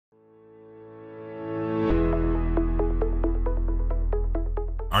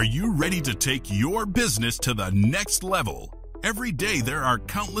Are you ready to take your business to the next level? Every day there are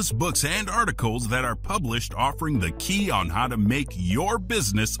countless books and articles that are published offering the key on how to make your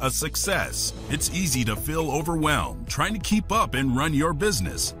business a success. It's easy to feel overwhelmed trying to keep up and run your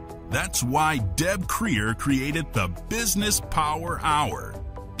business. That's why Deb Creer created the Business Power Hour.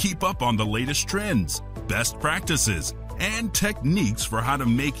 Keep up on the latest trends, best practices, and techniques for how to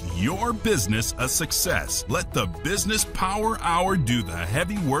make your business a success. Let the Business Power Hour do the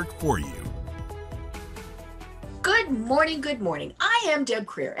heavy work for you. Good morning, good morning. I am Deb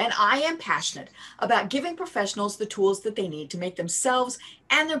Creer, and I am passionate about giving professionals the tools that they need to make themselves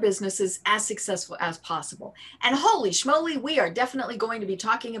and their businesses as successful as possible. And holy schmoly, we are definitely going to be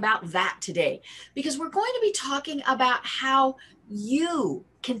talking about that today, because we're going to be talking about how you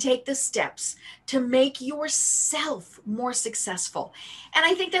can take the steps to make yourself more successful. And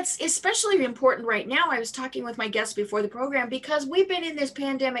I think that's especially important right now. I was talking with my guests before the program because we've been in this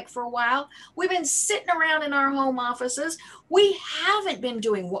pandemic for a while. We've been sitting around in our home offices. We haven't been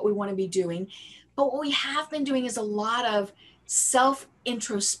doing what we want to be doing, but what we have been doing is a lot of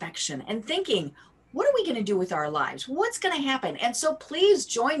self-introspection and thinking, what are we going to do with our lives? What's going to happen? And so please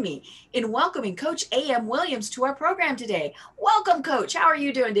join me in welcoming Coach A.M. Williams to our program today. Welcome, Coach. How are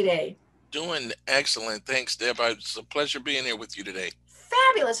you doing today? Doing excellent. Thanks, Deb. It's a pleasure being here with you today.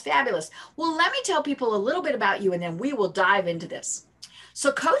 Fabulous, fabulous. Well, let me tell people a little bit about you, and then we will dive into this.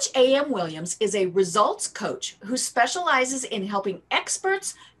 So Coach A.M. Williams is a results coach who specializes in helping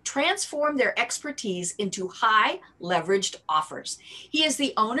experts transform their expertise into high leveraged offers. He is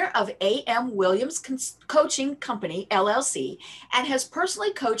the owner of A.M. Williams Coaching Company, LLC, and has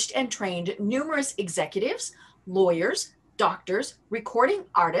personally coached and trained numerous executives, lawyers, doctors, recording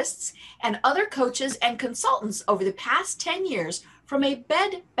artists, and other coaches and consultants over the past 10 years from a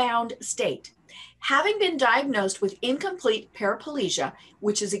bed-bound state. Having been diagnosed with incomplete paraplegia,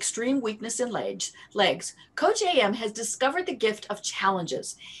 which is extreme weakness in legs, Coach AM has discovered the gift of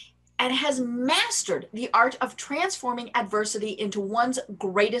challenges and has mastered the art of transforming adversity into one's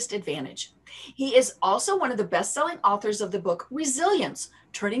greatest advantage. He is also one of the best-selling authors of the book Resilience,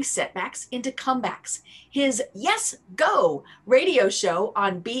 Turning Setbacks into Comebacks. His Yes Go radio show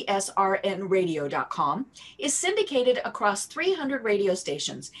on bsrnradio.com is syndicated across 300 radio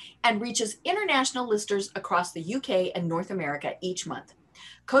stations and reaches international listeners across the UK and North America each month.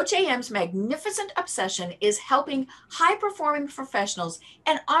 Coach AM's magnificent obsession is helping high-performing professionals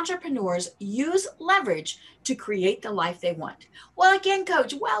and entrepreneurs use leverage to create the life they want. Well, again,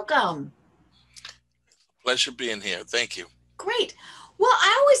 Coach, welcome. Pleasure being here. Thank you. Great. Well,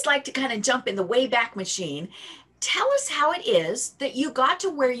 I always like to kind of jump in the Wayback Machine. Tell us how it is that you got to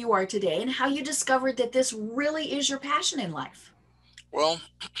where you are today and how you discovered that this really is your passion in life. Well,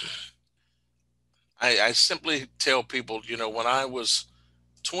 I simply tell people, when I was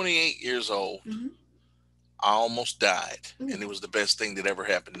 28 years old, I almost died, and it was the best thing that ever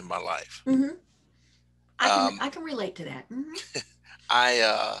happened in my life. I can relate to that.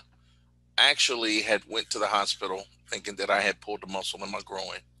 I actually had went to the hospital thinking that I had pulled a muscle in my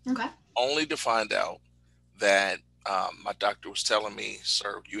groin, only to find out that my doctor was telling me,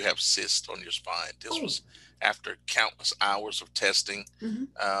 sir, you have cysts on your spine. This was after countless hours of testing.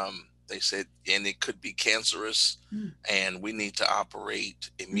 They said, and it could be cancerous, and we need to operate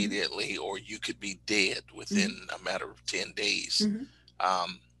immediately, or you could be dead within a matter of 10 days.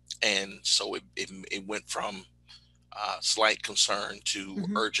 And so it went from slight concern to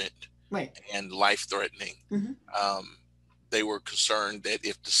urgent and life-threatening. They were concerned that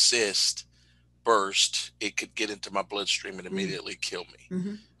if the cyst burst, it could get into my bloodstream and immediately kill me.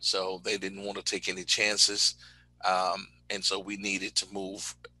 So they didn't want to take any chances. And so we needed to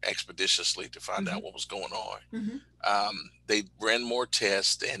move expeditiously to find out what was going on. They ran more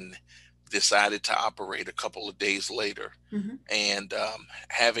tests and decided to operate a couple of days later. And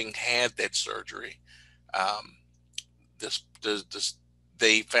having had that surgery,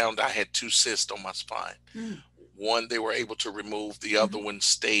 they found I had 2 cysts on my spine. One they were able to remove, the other one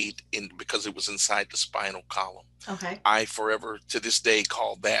stayed in because it was inside the spinal column. I forever to this day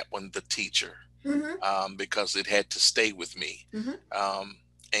call that one the teacher, because it had to stay with me.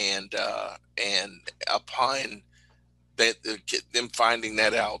 And upon that, them finding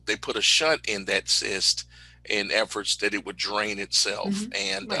that out, they put a shunt in that cyst in efforts that it would drain itself,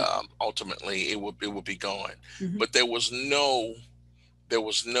 and ultimately it would be gone. But there was no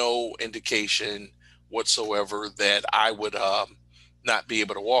indication whatsoever that I would not be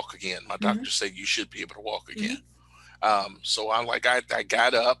able to walk again. My doctor said you should be able to walk again. So I'm like, I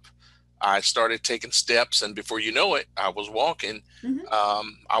got up, I started taking steps, and before you know it, I was walking.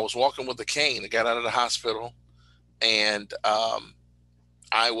 I was walking with a cane. I got out of the hospital, and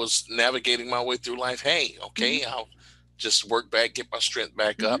I was navigating my way through life. Hey, okay, I'll just work back, get my strength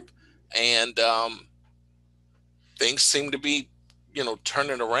back up. And things seem to be,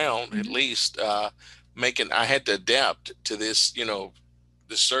 turning around, at least I had to adapt to this, the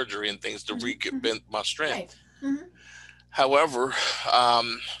surgery and things to regain my strength. Right. However,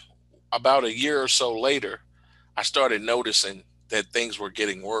 about a year or so later, I started noticing that things were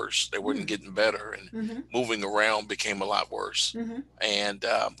getting worse. They weren't getting better, and moving around became a lot worse. And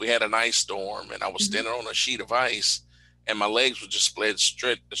we had an ice storm, and I was standing on a sheet of ice, and my legs were just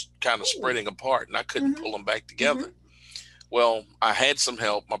kind of spreading apart, and I couldn't pull them back together. Well, I had some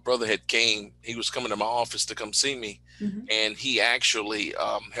help. My brother he was coming to my office to come see me, and he actually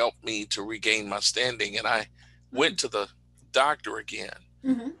helped me to regain my standing. And I went to the doctor again,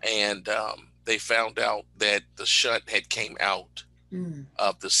 and they found out that the shunt had came out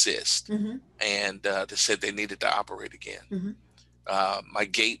of the cyst, and they said they needed to operate again. My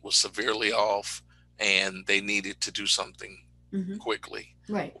gait was severely off, and they needed to do something quickly.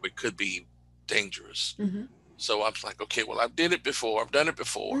 Right. It could be dangerous. So I was like, okay, well, I've done it before.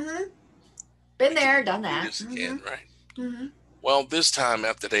 Been there, done that. This again, right? Well, this time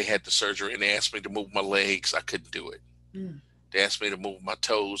after they had the surgery and they asked me to move my legs, I couldn't do it. They asked me to move my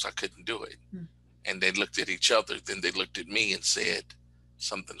toes, I couldn't do it. And they looked at each other, then they looked at me and said,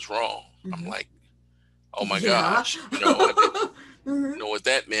 something's wrong. I'm like, oh my gosh, I didn't know what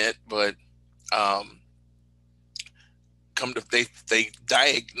that meant, but they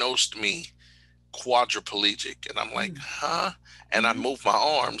diagnosed me quadriplegic, and I'm like, huh? And I moved my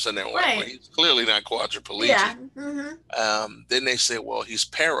arms, and they're like, well, he's clearly not quadriplegic. Then they said, well, he's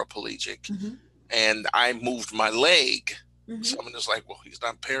paraplegic, and I moved my leg. Someone is like, well, he's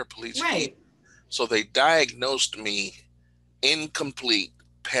not paraplegic. Right. So they diagnosed me incomplete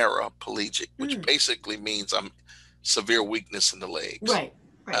paraplegic, which basically means I'm severe weakness in the legs. Right.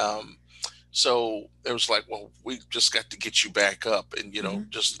 So it was like, well, we just got to get you back up. And,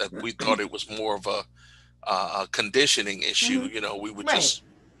 just that we thought it was more of a conditioning issue. We would just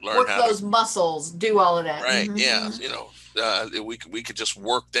learn work how those to muscles, do all of that. Right. Yeah. We could just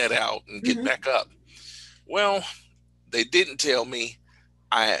work that out and get back up. Well, they didn't tell me.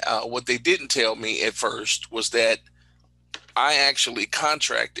 What they didn't tell me at first was that I actually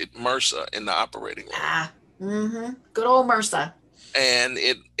contracted MRSA in the operating room. Good old MRSA. And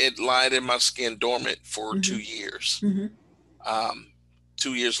it lied in my skin dormant for 2 years.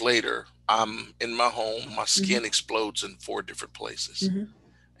 2 years later, I'm in my home. My skin explodes in 4 different places,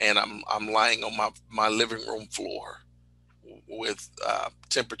 and I'm lying on my living room floor with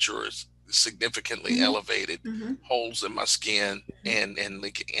temperatures significantly elevated, holes in my skin, and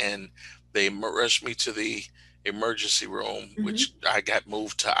they rushed me to the emergency room, which I got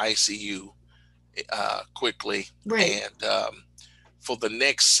moved to ICU quickly, and for the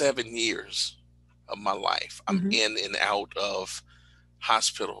next 7 years of my life, I'm in and out of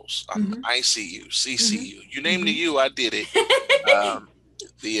hospitals. I'm ICU, CCU, you name the U, I did it.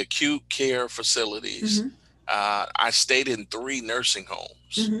 The acute care facilities. I stayed in 3 nursing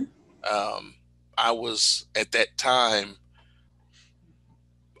homes. I was at that time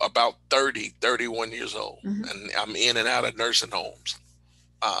about 31 years old, and I'm in and out of nursing homes.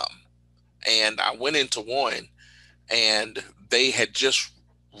 And I went into one, and they had just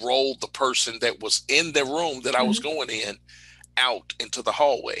rolled the person that was in the room that I was going in out into the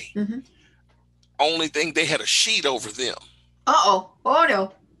hallway. Only thing, they had a sheet over them. Oh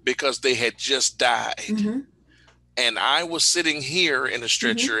no. Because they had just died. And I was sitting here in a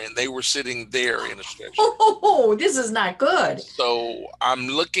stretcher, and they were sitting there in a stretcher. Oh, this is not good. So I'm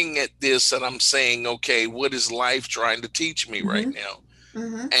looking at this and I'm saying, okay, what is life trying to teach me right now?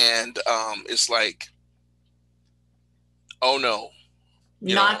 And it's like, oh no,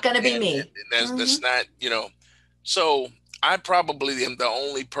 not going to be me. That's not, so I probably am the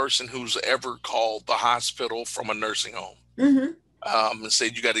only person who's ever called the hospital from a nursing home and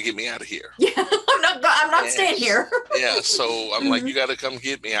said, you got to get me out of here. Yeah, I'm not staying here. So I'm like, you got to come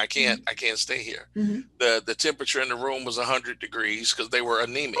get me. I can't stay here. The temperature in the room was 100 degrees because they were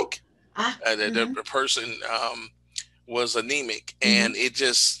anemic. The person was anemic, and it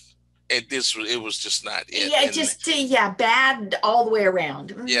was just not it. Yeah, bad all the way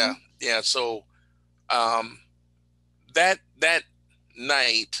around. So that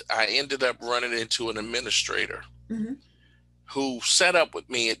night I ended up running into an administrator who sat up with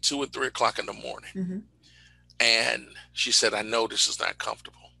me at 2 or 3 o'clock in the morning. And she said, I know this is not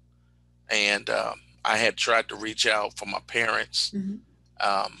comfortable. And I had tried to reach out for my parents. And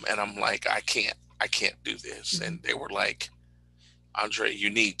I'm like, I can't do this. And they were like, Andre, you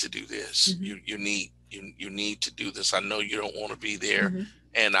need to do this. You need you need to do this. I know you don't want to be there. Mm-hmm.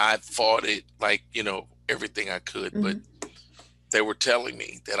 And I fought it like, everything I could, but they were telling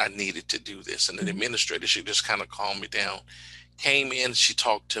me that I needed to do this. And the administrator, she just kind of calmed me down, came in, she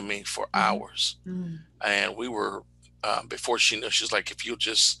talked to me for hours. And we were, before she knew, she's like, if you'll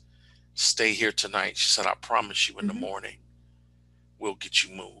just stay here tonight, she said, I promise you in the morning, we'll get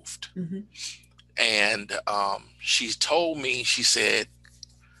you moved. And she told me, she said,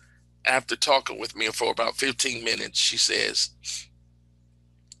 after talking with me for about 15 minutes, she says,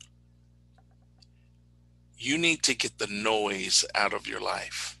 you need to get the noise out of your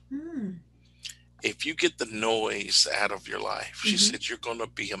life. If you get the noise out of your life, she said, you're going to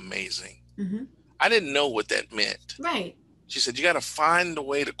be amazing. I didn't know what that meant. Right. She said, you got to find a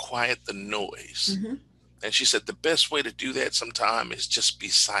way to quiet the noise. And she said, the best way to do that sometime is just be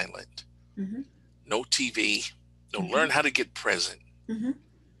silent. No TV. No, learn how to get present.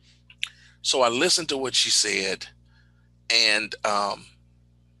 So I listened to what she said, and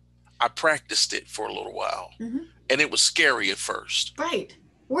I practiced it for a little while. And it was scary at first. Right.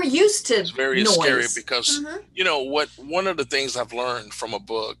 We're used to It's very noise. scary because, one of the things I've learned from a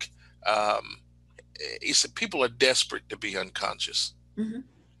book, he said people are desperate to be unconscious.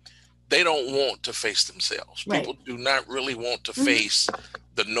 They don't want to face themselves. Right. People do not really want to face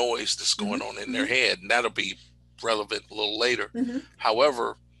the noise that's going on in their head. And that'll be relevant a little later.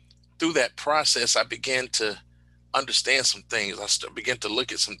 However, through that process, I began to understand some things. I began to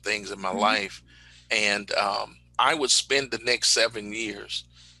look at some things in my life. And I would spend the next 7 years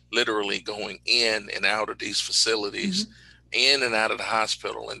literally going in and out of these facilities, in and out of the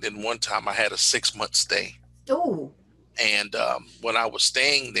hospital. And then one time I had a 6-month stay. Oh. And when I was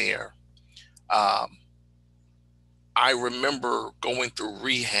staying there, I remember going through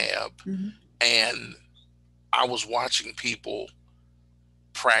rehab, and I was watching people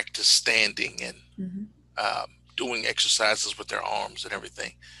practice standing and doing exercises with their arms and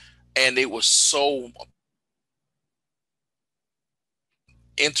everything. And it was so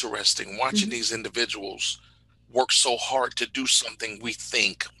interesting watching these individuals work so hard to do something we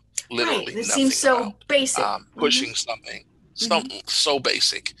think literally This nothing seems so about. basic. Pushing something so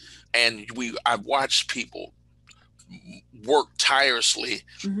basic. And I watched people work tirelessly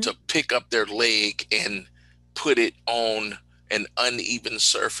to pick up their leg and put it on an uneven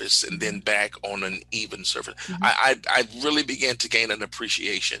surface and then back on an even surface. I really began to gain an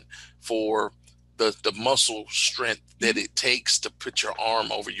appreciation for the muscle strength that it takes to put your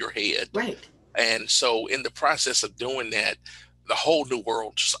arm over your head. Right. And so in the process of doing that, the whole new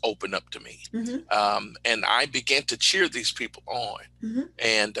world just opened up to me. And I began to cheer these people on.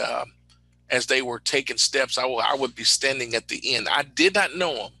 And as they were taking steps, I would be standing at the end. I did not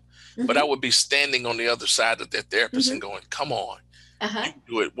know them, but I would be standing on the other side of their therapist and going, come on, you can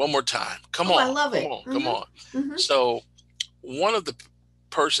do it one more time. Come on. I love it. Come on. So one of the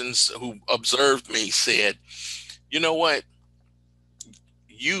persons who observed me said, you know what?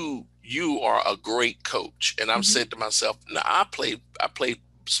 You are a great coach. And I'm said to myself, no, I played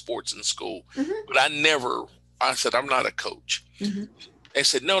sports in school, but I said, I'm not a coach. They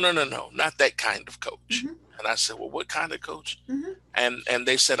said, no, not that kind of coach. And I said, well, what kind of coach? And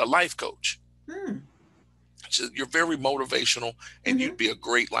they said, a life coach. Said, you're very motivational and you'd be a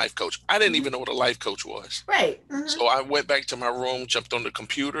great life coach. I didn't even know what a life coach was. Right. So I went back to my room, jumped on the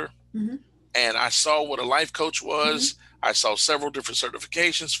computer, and I saw what a life coach was. I saw several different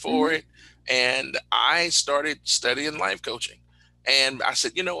certifications for it. And I started studying life coaching. And I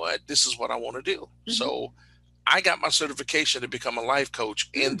said, you know what? This is what I want to do. So I got my certification to become a life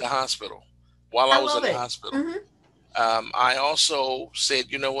coach in the hospital while I was in the hospital. I also said,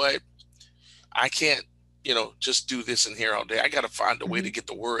 you know what? I can't, just do this in here all day. I got to find a way to get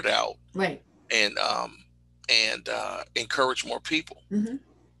the word out. Right. And encourage more people.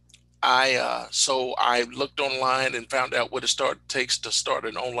 So I looked online and found out what it takes to start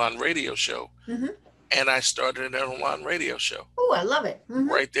an online radio show. And I started an online radio show. Oh, I love it.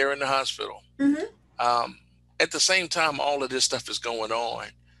 Right there in the hospital. At the same time, all of this stuff is going on.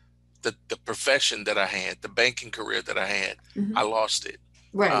 The profession that I had, the banking career that I had, I lost it.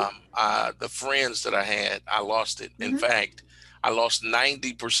 Right. The friends that I had, I lost it. In fact, I lost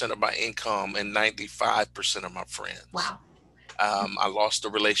 90% of my income and 95% of my friends. Wow. I lost the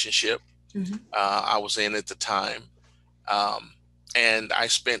relationship I was in at the time. And I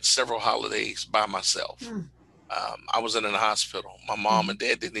spent several holidays by myself. I was in a hospital. My mom and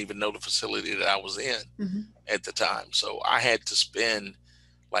dad didn't even know the facility that I was in at the time. So I had to spend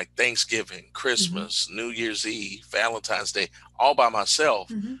like Thanksgiving, Christmas, New Year's Eve, Valentine's Day, all by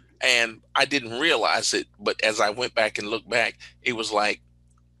myself. And I didn't realize it. But as I went back and looked back, it was like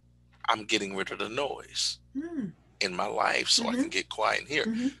I'm getting rid of the noise in my life so I can get quiet in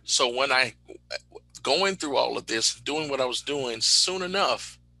here. So when I going through all of this, doing what I was doing, soon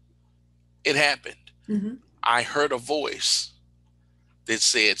enough, it happened. I heard a voice that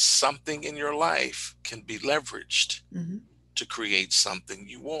said something in your life can be leveraged to create something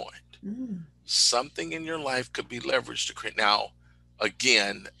you want. Something in your life could be leveraged to create. Now,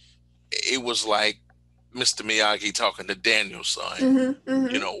 again, it was like Mr. Miyagi talking to Daniel's son,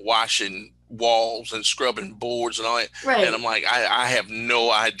 you know, washing walls and scrubbing boards and all that. Right. And I'm like, I have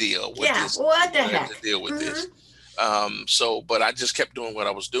no idea what this what the heck to deal with this. But I just kept doing what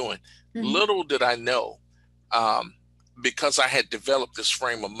I was doing. Little did I know, because I had developed this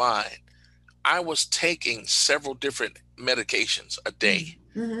frame of mind, I was taking several different medications a day.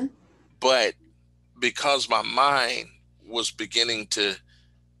 But because my mind was beginning to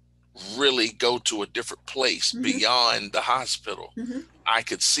really go to a different place beyond the hospital, I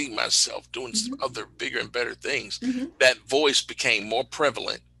could see myself doing some other bigger and better things. That voice became more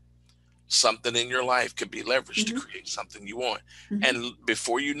prevalent. Something in your life could be leveraged to create something you want. And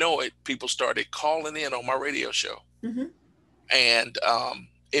before you know it, people started calling in on my radio show. And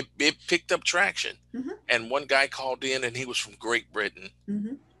it picked up traction. And one guy called in, and he was from Great Britain.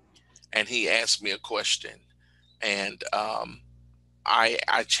 And he asked me a question. And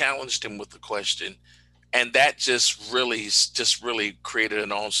I challenged him with the question. And that just really created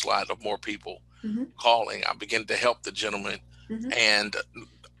an onslaught of more people calling. I began to help the gentleman. And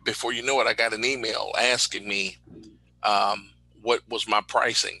before you know it, I got an email asking me what was my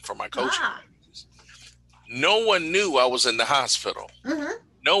pricing for my coaching. No one knew I was in the hospital.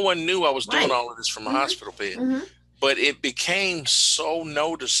 No one knew I was doing all of this from a hospital bed. But it became so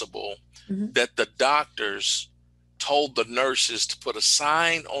noticeable that the doctors told the nurses to put a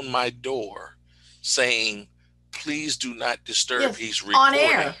sign on my door saying, "Please do not disturb. He's recording."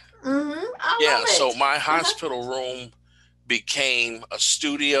 On air. I love it. So my hospital room became a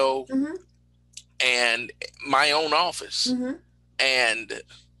studio and my own office. And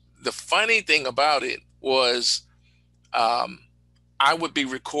the funny thing about it was, I would be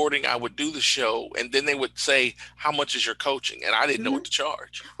recording, I would do the show, and then they would say, "How much is your coaching?" And I didn't know what to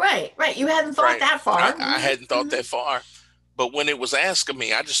charge. Right. You hadn't thought that far. I hadn't thought that far. But when it was asking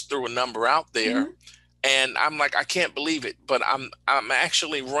me, I just threw a number out there. And I'm like, I can't believe it, but I'm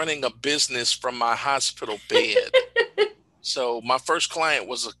actually running a business from my hospital bed. So my first client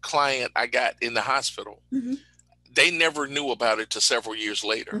was a client I got in the hospital. They never knew about it till several years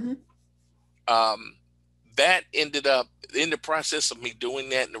later. That ended up, in the process of me doing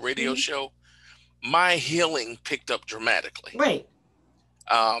that in the radio show, my healing picked up dramatically. Right.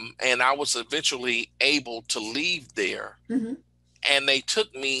 And I was eventually able to leave there. And they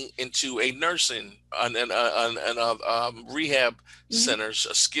took me into a nursing, rehab centers,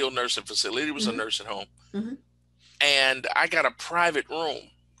 a skilled nursing facility. It was a nursing home. And I got a private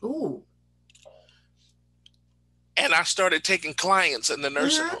room. Ooh. And I started taking clients in the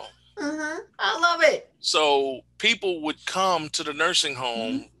nursing home. I love it. So people would come to the nursing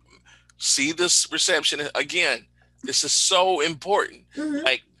home, see this reception. Again, this is so important.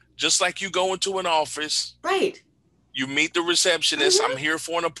 Like, just like you go into an office. Right. You meet the receptionist. I'm here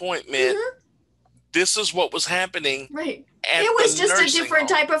for an appointment. This is what was happening. Right. It was just a different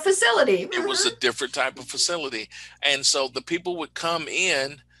type of facility. It was a different type of facility. And so the people would come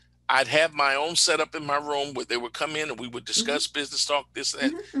in. I'd have my own setup in my room where they would come in and we would discuss business talk, this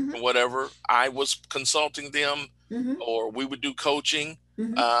and that, and whatever. I was consulting them, or we would do coaching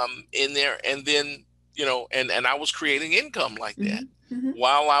in there. And then, you know, and I was creating income like that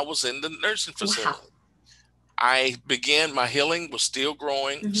while I was in the nursing facility. Wow. I began, my healing was still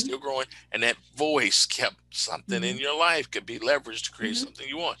growing, and that voice kept, something in your life could be leveraged to create something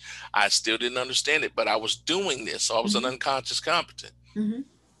you want. I still didn't understand it, but I was doing this. So I was an unconscious competent.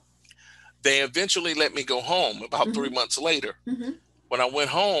 They eventually let me go home about 3 months later. When I went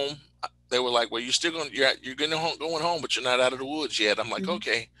home, they were like, "Well, you're going home, but you're not out of the woods yet." I'm like,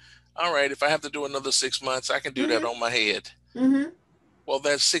 "Okay, all right. If I have to do another 6 months, I can do that on my head." Well,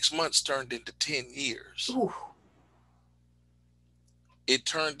 that 6 months turned into 10 years. Ooh. It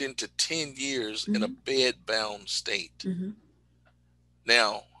turned into 10 years in a bed-bound state.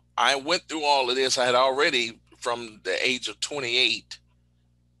 Now, I went through all of this. I had already, from the age of 28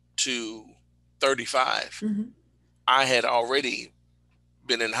 to 35, I had already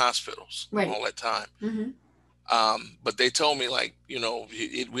been in hospitals all that time. But they told me, like, you know,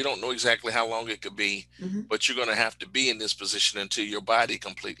 we don't know exactly how long it could be, but you're going to have to be in this position until your body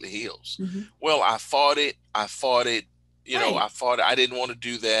completely heals. Well, I fought it. You know, I fought it. I didn't want to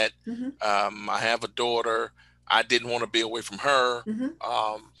do that. I have a daughter. I didn't want to be away from her.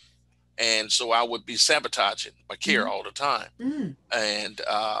 And so I would be sabotaging my care all the time. And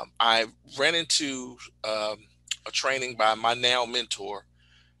I ran into a training by my now mentor,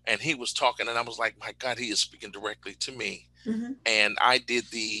 and he was talking, and I was like, my God, he is speaking directly to me. And I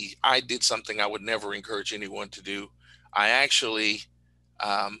did something I would never encourage anyone to do. I actually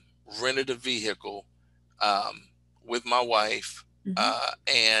rented a vehicle with my wife,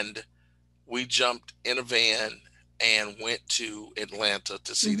 and we jumped in a van and went to Atlanta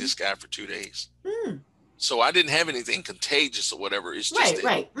to see this guy for 2 days. So I didn't have anything contagious or whatever. It's just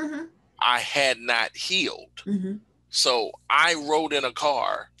that I had not healed. So I rode in a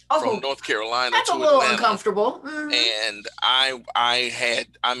car from North Carolina that's to a little Atlanta, uncomfortable. and I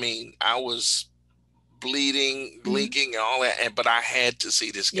was bleeding, leaking, and all that, but I had to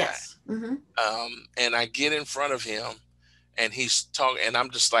see this guy. And I get in front of him, and he's talking, and I'm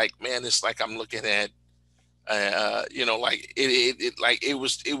just like, man, it's like I'm looking at, like it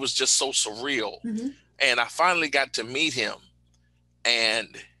was just so surreal. And I finally got to meet him,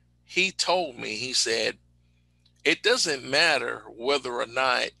 and he told me, he said, it doesn't matter whether or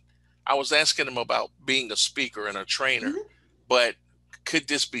not, I was asking him about being a speaker and a trainer, but could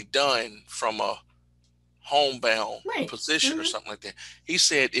this be done from a homebound position or something like that? He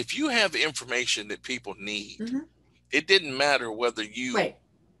said, if you have information that people need, it didn't matter whether you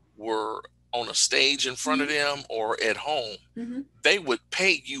were on a stage in front of them or at home, they would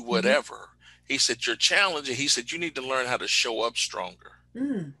pay you whatever. He said, your challenge, he said, you need to learn how to show up stronger.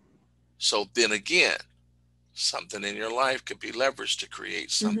 So then again, something in your life could be leveraged to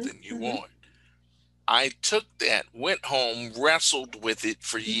create something you want. I took that, went home, wrestled with it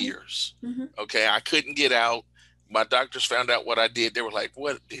for years. Okay, I couldn't get out. My doctors found out what I did. They were like,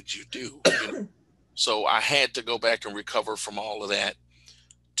 what did you do? So I had to go back and recover from all of that.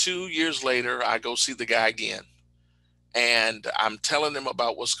 2 years later, I go see the guy again, and I'm telling him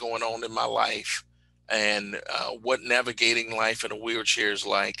about what's going on in my life and what navigating life in a wheelchair is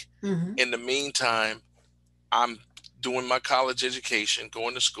like. In the meantime, I'm doing my college education,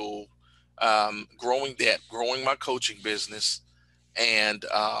 going to school, growing that, growing my coaching business. And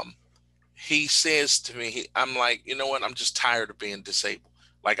he says to me, I'm like, you know what? I'm just tired of being disabled.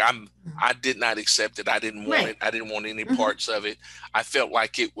 Like I did not accept it. I didn't want it. I didn't want any parts of it. I felt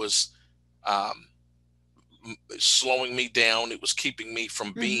like it was slowing me down. It was keeping me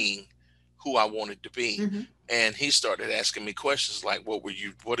from being who I wanted to be. And he started asking me questions like,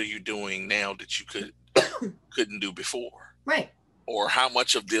 what are you doing now that you couldn't do before? Or how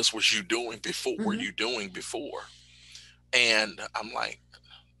much of this was you doing before? Were you doing before? And I'm like,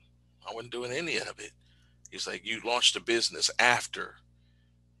 I wasn't doing any of it. He's like, you launched a business after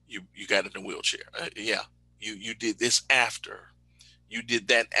you got in a wheelchair. Yeah, you did this after. You did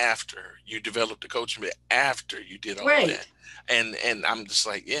that after. You developed a coaching bit after you did all of that. And I'm just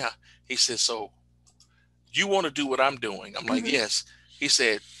like, yeah. He said, so you want to do what I'm doing? I'm like, yes. He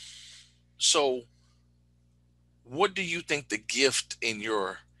said, so what do you think the gift in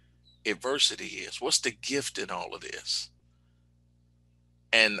your adversity is? What's the gift in all of this?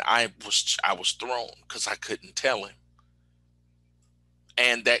 And I was thrown because I couldn't tell him.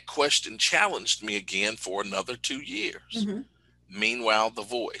 And that question challenged me again for another 2 years. Meanwhile, the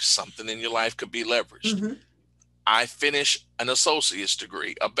voice, something in your life could be leveraged. I finished an associate's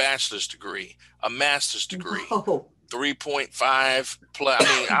degree, a bachelor's degree, a master's degree, 3.5 plus.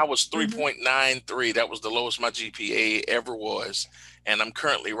 I mean, I was 3.93. That was the lowest my GPA ever was. And I'm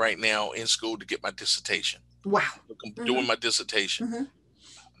currently right now in school to get my dissertation. Wow. I'm doing my dissertation.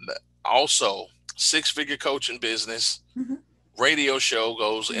 Also, 6-figure coaching business, radio show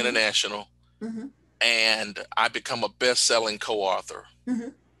goes international, and I become a best-selling co-author.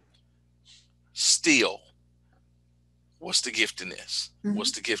 Still, what's the gift in this?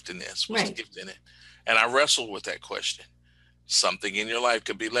 What's the gift in this? What's the gift in it? And I wrestled with that question. Something in your life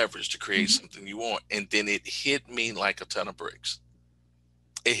could be leveraged to create something you want. And then it hit me like a ton of bricks.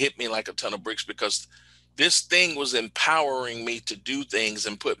 It hit me like a ton of bricks because this thing was empowering me to do things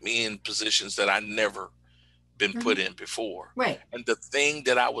and put me in positions that I never been put in before. And the thing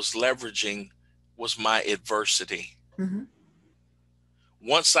that I was leveraging was my adversity.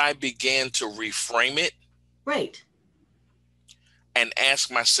 Once I began to reframe it and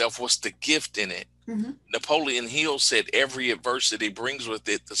ask myself, what's the gift in it? Napoleon Hill said, every adversity brings with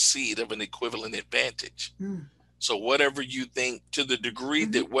it the seed of an equivalent advantage. So whatever you think, to the degree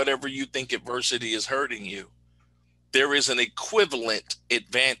that whatever you think adversity is hurting you, there is an equivalent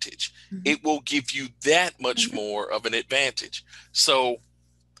advantage. It will give you that much more of an advantage. So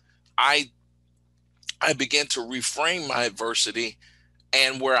I began to reframe my adversity,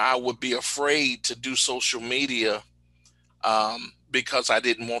 and where I would be afraid to do social media because I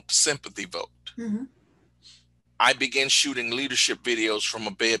didn't want the sympathy vote. Mm-hmm. I began shooting leadership videos from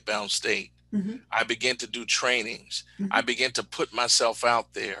a bedbound state. Mm-hmm. I began to do trainings. Mm-hmm. I began to put myself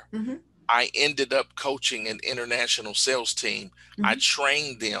out there. Mm-hmm. I ended up coaching an international sales team. Mm-hmm. I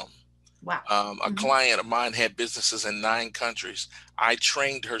trained them. Wow. A Mm-hmm. client of mine had businesses in 9 countries. I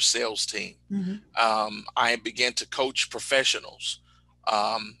trained her sales team. Mm-hmm. I began to coach professionals,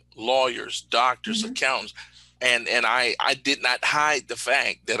 lawyers, doctors, Mm-hmm. accountants. And I did not hide the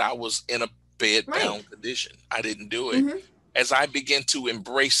fact that I was in a bedbound condition. I didn't do it. Mm-hmm. As I began to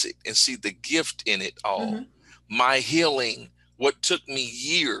embrace it and see the gift in it all, Mm-hmm. my healing, what took me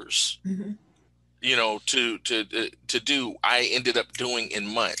years, Mm-hmm. you know, to do, I ended up doing in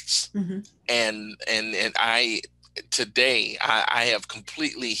months. Mm-hmm. And today I have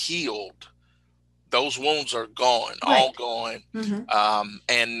completely healed. Those wounds are gone, all gone. Mm-hmm.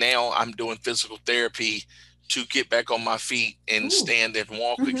 And now I'm doing physical therapy to get back on my feet and stand and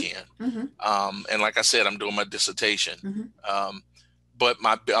walk Mm-hmm. again. Mm-hmm. And like I said, I'm doing my dissertation. Mm-hmm. But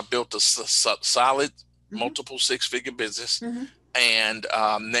I built a solid Mm-hmm. multiple 6-figure business. Mm-hmm. And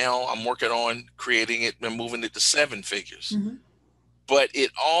now I'm working on creating it and moving it to 7 figures. Mm-hmm. But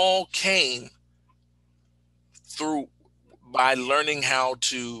it all came through by learning how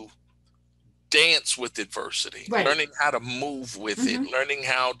to dance with adversity, learning how to move with Mm-hmm. it, learning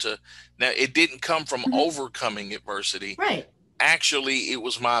how to. Now, it didn't come from Mm-hmm. overcoming adversity. Right. Actually, it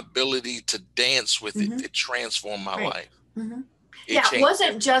was my ability to dance with Mm-hmm. it that transformed my life. Mm-hmm. It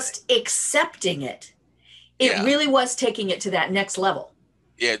wasn't just accepting it. It really was taking it to that next level.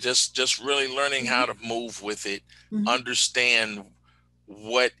 Yeah, just really learning Mm-hmm. how to move with it, Mm-hmm. understand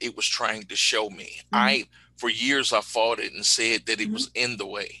what it was trying to show me. Mm-hmm. For years, I fought it and said that it Mm-hmm. was in the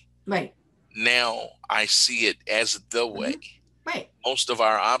way. Right. Now I see it as the way. Mm-hmm. Right. Most of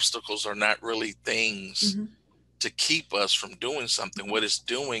our obstacles are not really things Mm-hmm. to keep us from doing something. What it's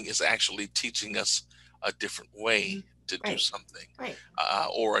doing is actually teaching us a different way to do something,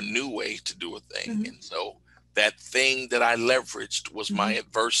 or a new way to do a thing. Mm-hmm. And so that thing that I leveraged was my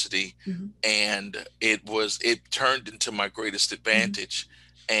adversity, and it turned into my greatest advantage,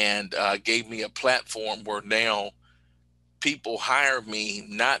 and gave me a platform where now people hire me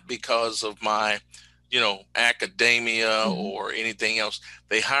not because of my, academia or anything else.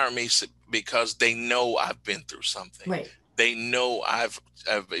 They hire me because they know I've been through something. Right. They know I've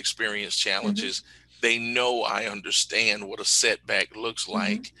experienced challenges. They know I understand what a setback looks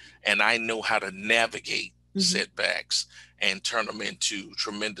like, and I know how to navigate setbacks and turn them into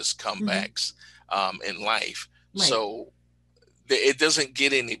tremendous comebacks in life. Right. So it doesn't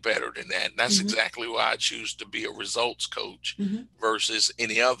get any better than that. And that's exactly why I choose to be a results coach versus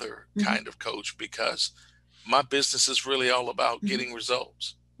any other kind of coach, because my business is really all about getting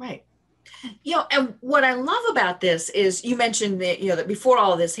results. Right. And what I love about this is you mentioned that, that before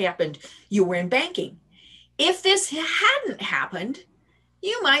all of this happened, you were in banking. If this hadn't happened,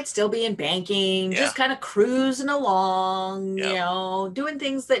 you might still be in banking, just kind of cruising along, doing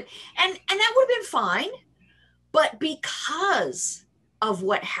things that, and that would have been fine. But because of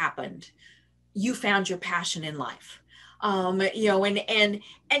what happened, you found your passion in life. I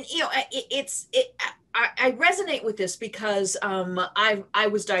resonate with this because I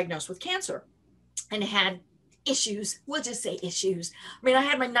was diagnosed with cancer and had issues. We'll just say issues. I mean, I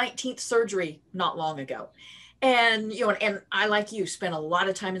had my 19th surgery not long ago. And, and I, like you, spent a lot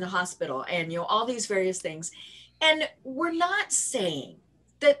of time in the hospital and, all these various things. And we're not saying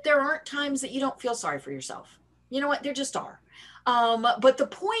that there aren't times that you don't feel sorry for yourself. You know what? There just are. But the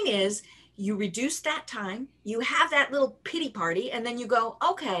point is, you reduce that time, you have that little pity party, and then you go,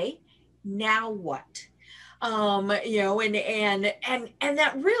 okay, now what? And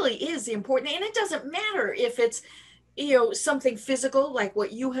that really is the important. And it doesn't matter if it's, something physical like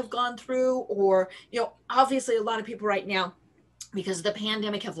what you have gone through, or, obviously a lot of people right now, because of the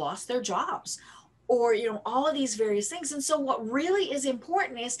pandemic, have lost their jobs, or, all of these various things. And so what really is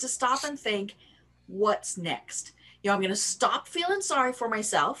important is to stop and think, what's next? I'm going to stop feeling sorry for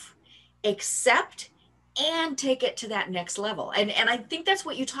myself, accept, and take it to that next level. And I think that's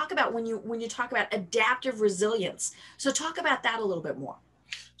what you talk about when you talk about adaptive resilience. So talk about that a little bit more.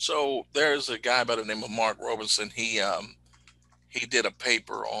 So there's a guy by the name of Mark Robinson. He did a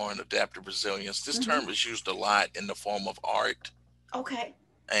paper on adaptive resilience. This term is used a lot in the form of art. Okay.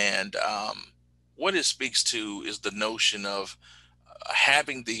 And what it speaks to is the notion of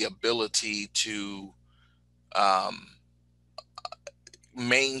having the ability to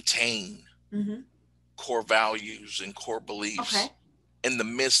maintain core values and core beliefs in the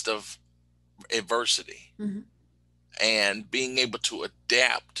midst of adversity, and being able to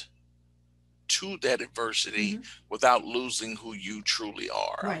adapt to that adversity Mm-hmm. without losing who you truly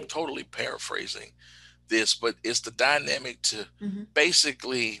are. I'm Right. totally paraphrasing this, but it's the dynamic to Mm-hmm.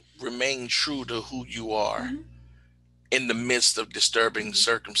 basically remain true to who you are Mm-hmm. in the midst of disturbing Mm-hmm.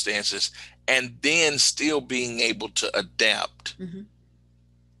 circumstances, and then still being able to adapt Mm-hmm.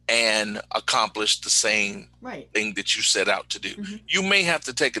 and accomplish the same Right. thing that you set out to do. Mm-hmm. You may have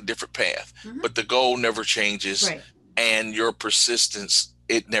to take a different path, Mm-hmm. but the goal never changes, Right. and your persistence,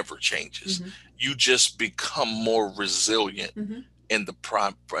 it never changes. Mm-hmm. You just become more resilient Mm-hmm. in the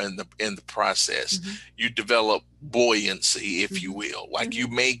process. Mm-hmm. You develop buoyancy, if you Mm-hmm. will. Like, Mm-hmm. you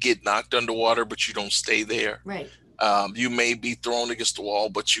may get knocked underwater, but you don't stay there. Right. You may be thrown against the wall,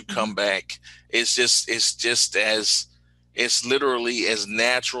 but you Mm-hmm. come back. It's literally as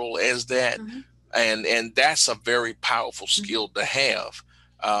natural as that. Mm-hmm. And that's a very powerful Mm-hmm. skill to have.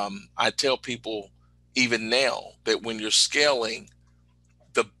 I tell people even now that when you're scaling,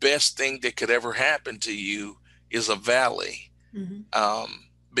 the best thing that could ever happen to you is a valley, Mm-hmm.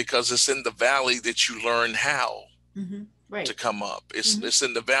 because it's in the valley that you learn how Mm-hmm. to Right. come up. Mm-hmm. It's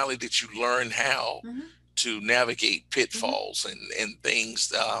in the valley that you learn how Mm-hmm. to navigate Mm-hmm. pitfalls and things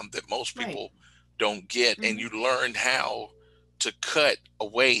that most Right. people don't get. And Mm-hmm. you learn how to cut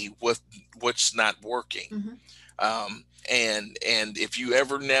away with what's not working. Mm-hmm. And if you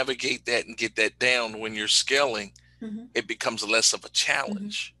ever navigate that and get that down when you're scaling, Mm-hmm. it becomes less of a Mm-hmm.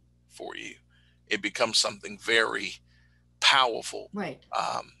 challenge for you. It becomes something very powerful. Right.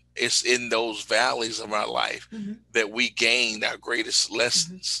 It's in those valleys of our life Mm-hmm. that we gain our greatest Mm-hmm.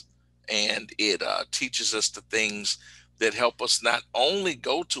 lessons, and it teaches us the things that help us not only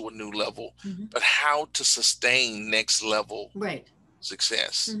go to a new level, Mm-hmm. but how to sustain next level Right.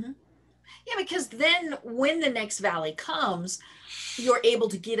 success. Mm-hmm. Yeah, because then when the next valley comes, you're able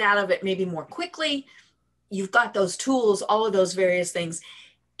to get out of it maybe more quickly. You've got those tools, all of those various things,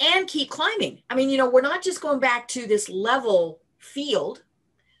 and keep climbing. I mean, we're not just going back to this level field,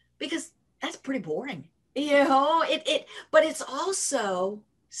 because that's pretty boring. But it's also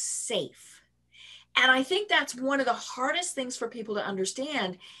safe. And I think that's one of the hardest things for people to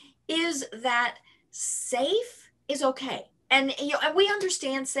understand, is that safe is okay. And we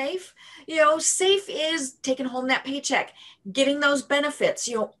understand safe. Safe is taking home that paycheck, getting those benefits,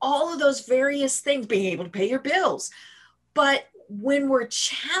 all of those various things, being able to pay your bills. But when we're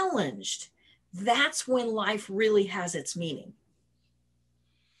challenged, that's when life really has its meaning.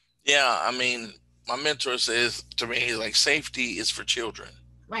 Yeah, I mean, my mentor says to me, like, safety is for children.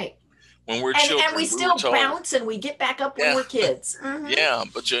 Right. When we're And children, we we still were told, bounce and we get back up when yeah, we're kids. Mm-hmm. yeah.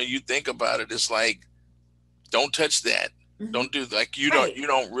 But you think about it, it's like, don't touch that. Mm-hmm. Don't do, like, you Right.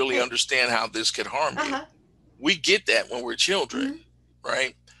 don't really Right. understand how this could harm you. Uh-huh. We get that when we're children, Mm-hmm.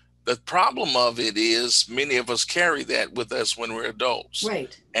 right? The problem of it is many of us carry that with us when we're adults,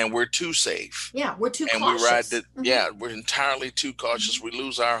 Right. and we're too safe. Yeah, we're too And cautious. we ride the, Mm-hmm. yeah, we're entirely too cautious. Mm-hmm. We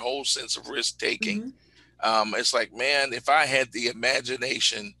lose our whole sense of risk taking. Mm-hmm. It's like, man, if I had the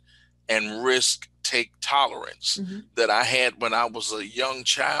imagination and risk take tolerance Mm-hmm. that I had when I was a young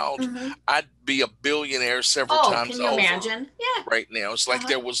child, Mm-hmm. I'd be a billionaire several Oh, times can you over imagine? Yeah. right now. It's like Uh-huh.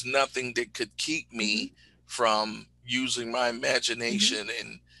 there was nothing that could keep me from using my imagination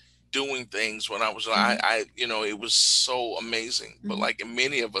and doing things when I was, it was so amazing. But like,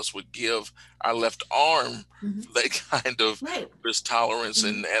 many of us would give our left arm for that kind of Right. risk tolerance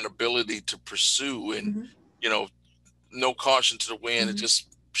and ability to pursue, and no caution to the wind, and just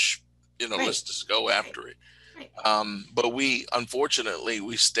Right. let's just go after it. Right. But unfortunately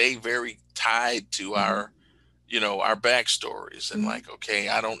we stay very tied to our backstories, and like, okay,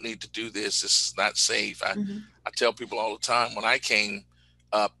 I don't need to do this. This is not safe. I tell people all the time, when I came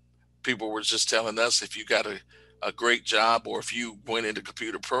up, people were just telling us, if you got a great job, or if you went into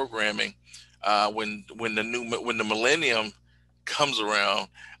computer programming, when the millennium comes around,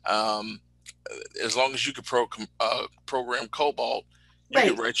 as long as you could program COBOL, you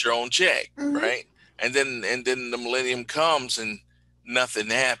could write your own check, right? And then the millennium comes and nothing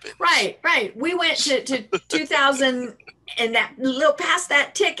happened. Right. We went to 2000 and that little past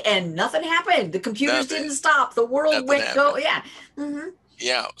that tick, and nothing happened. The computers didn't stop. The world went go. Yeah. Mm-hmm.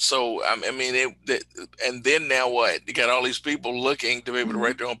 Yeah. So I mean, and then now what? You got all these people looking to be able to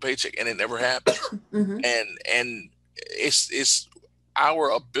write their own paycheck, and it never happened. And it's our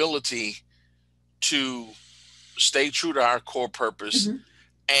ability to stay true to our core purpose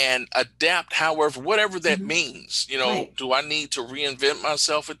and adapt, whatever that means. Do I need to reinvent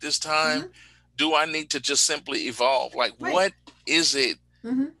myself at this time? Do I need to just simply evolve? Like, what is it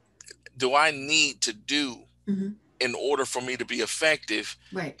do I need to do in order for me to be effective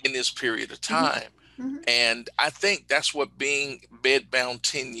in this period of time? And I think that's what being bedbound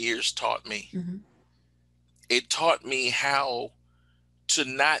 10 years taught me. It taught me how to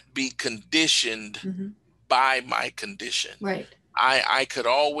not be conditioned by my condition. Right. I could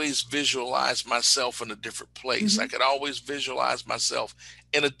always visualize myself in a different place. I could always visualize myself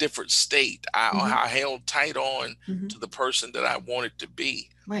in a different state. I held tight on to the person that I wanted to be.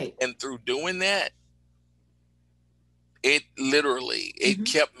 Right. And through doing that, it literally, it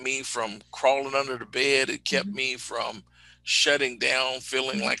kept me from crawling under the bed. It kept me from shutting down,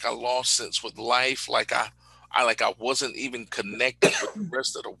 feeling like I lost sense with life, like I wasn't even connected with the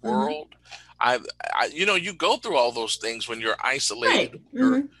rest of the world. You know, you go through all those things when you're isolated,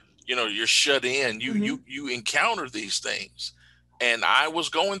 Right. you're shut in, you encounter these things. And I was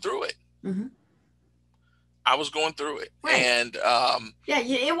going through it. I was going through it. Right. And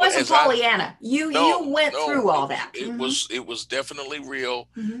it wasn't Pollyanna. You went through all that. It was definitely real.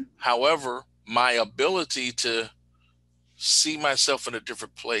 However, my ability to see myself in a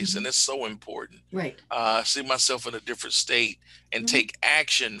different place, and it's so important. Right. See myself in a different state and take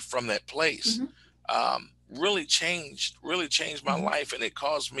action from that place. Really changed my life, and it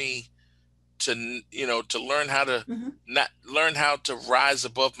caused me to learn how to learn how to rise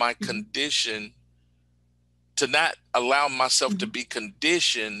above my condition, to not allow myself to be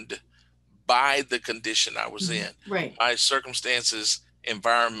conditioned by the condition I was in. Right. My circumstances,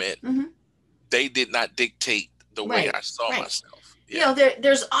 environment, they did not dictate the way I saw myself. You know,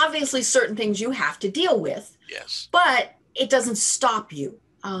 there's obviously certain things you have to deal with. Yes. But it doesn't stop you.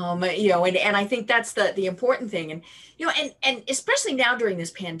 And I think that's the important thing. And, and especially now during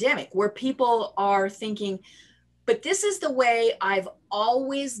this pandemic where people are thinking, but this is the way I've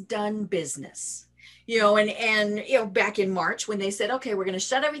always done business. Back in March when they said, okay, we're going to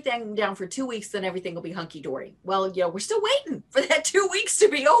shut everything down for 2 weeks, then everything will be hunky dory. Well, we're still waiting for that 2 weeks to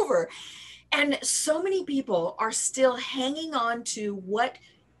be over. And so many people are still hanging on to what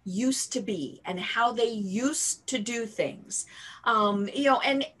used to be and how they used to do things. And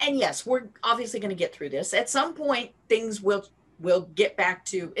yes, we're obviously going to get through this. At some point, things will get back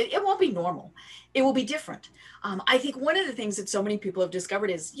to, it won't be normal. It will be different. I think one of the things that so many people have discovered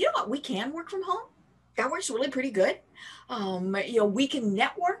is, we can work from home. That works really pretty good. We can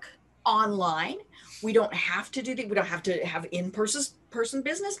network online. We don't have to we don't have to have in-person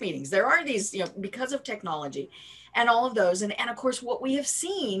business meetings. There are these, because of technology and all of those. And of course, what we have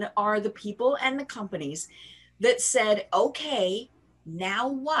seen are the people and the companies that said, okay, now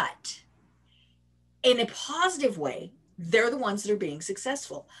what? In a positive way, they're the ones that are being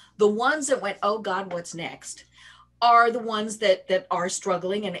successful. The ones that went, oh God, what's next? Are the ones that are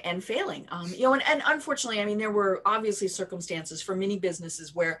struggling and failing. And unfortunately, I mean, there were obviously circumstances for many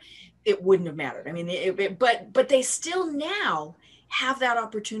businesses where it wouldn't have mattered. I mean, but they still now have that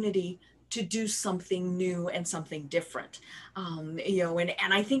opportunity to do something new and something different. And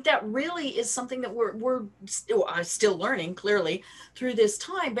I think that really is something that we're still learning clearly through this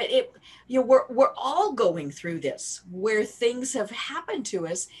time. But we're all going through this where things have happened to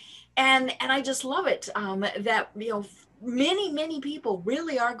us. And I just love it that, many people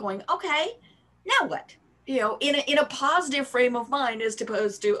really are going, okay, now what? In a positive frame of mind as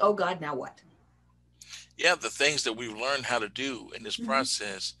opposed to, oh God, now what? Yeah, the things that we've learned how to do in this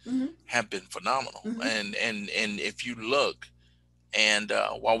process have been phenomenal. And if you look, and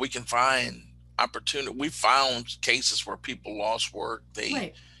while we can find opportunity, we found cases where people lost work.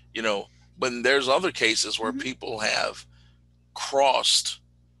 But there's other cases where people have crossed,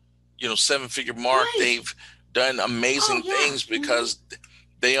 7-figure mark. Right. They've done amazing things because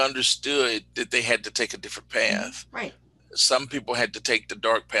they understood that they had to take a different path. Right. Some people had to take the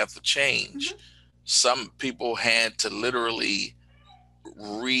dark path of change. Some people had to literally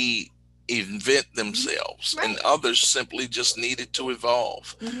reinvent themselves, and others simply just needed to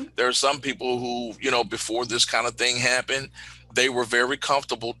evolve. There are some people who, before this kind of thing happened, they were very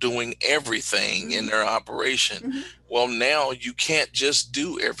comfortable doing everything in their operation. Well, now you can't just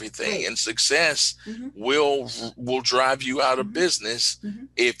do everything, and success will drive you out of business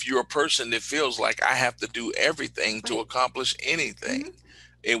if you're a person that feels like I have to do everything to accomplish anything.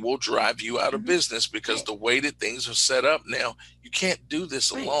 It will drive you out of business because the way that things are set up now, you can't do this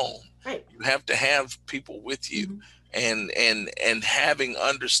alone. You have to have people with you. And having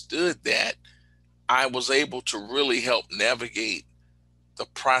understood that, I was able to really help navigate the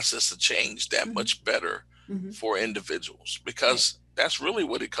process of change that much better for individuals, because that's really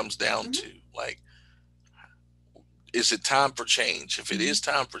what it comes down to. Like, is it time for change? If it is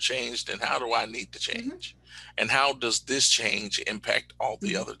time for change, then how do I need to change? And how does this change impact all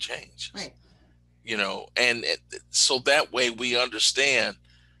the other changes? And so that way we understand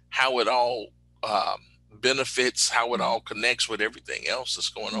how it all benefits, how it all connects with everything else that's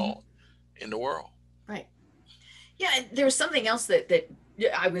going on in the world. Right. Yeah, there was something else that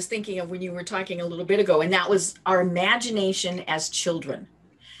I was thinking of when you were talking a little bit ago, and that was our imagination as children.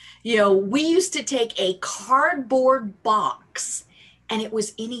 We used to take a cardboard box and it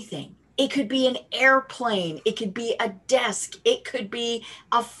was anything. It could be an airplane, it could be a desk, it could be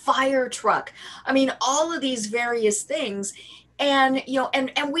a fire truck. I mean, all of these various things. And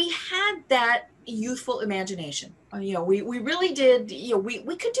and we had that youthful imagination. We really did.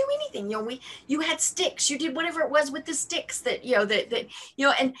 We could do anything. You had sticks. You did whatever it was with the sticks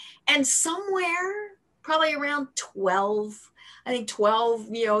and somewhere probably around 12, I think 12,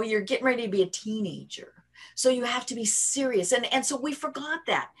 you're getting ready to be a teenager. So you have to be serious. And so we forgot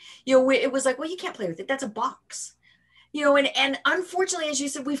that. It was like, well, you can't play with it. That's a box. And unfortunately, as you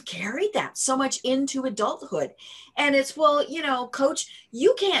said, we've carried that so much into adulthood. And it's, well, coach,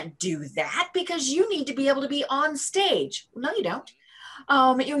 you can't do that because you need to be able to be on stage. No, you don't.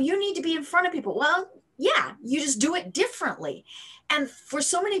 You need to be in front of people. Well, yeah, you just do it differently. And for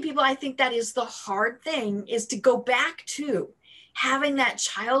so many people, I think that is the hard thing, is to go back to having that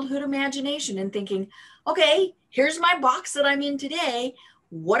childhood imagination and thinking, okay, here's my box that I'm in today.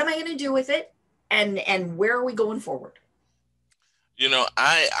 What am I going to do with it? And where are we going forward?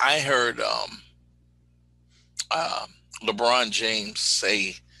 I heard LeBron James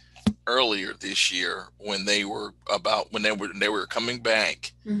say earlier this year when they were coming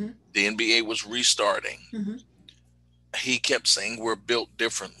back, the NBA was restarting. He kept saying, we're built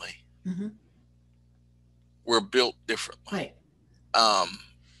differently. We're built differently. Right.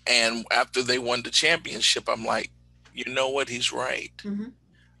 And after they won the championship, I'm like, you know what? He's right.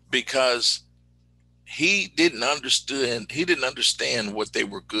 Because he didn't understand what they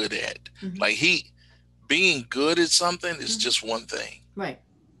were good at. Like, being good at something is just one thing. Right.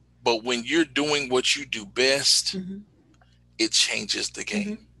 But when you're doing what you do best, it changes the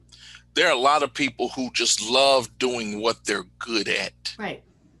game. There are a lot of people who just love doing what they're good at. Right.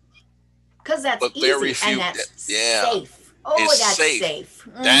 Because that's but easy very few, and that's safe. Oh, it's that's safe.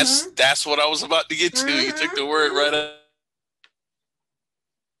 That's what I was about to get to. You took the word right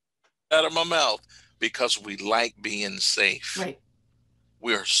out of my mouth. Because we like being safe. Right.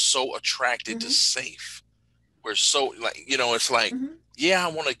 We are so attracted to safe. We're so it's like, yeah,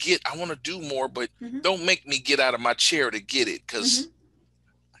 I want to do more, but don't make me get out of my chair to get it. Cause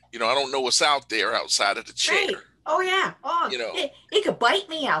I don't know what's out there outside of the chair. Right. Oh yeah. Oh, it could bite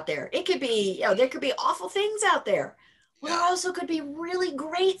me out there. It could be, there could be awful things out there. Well, there also could be really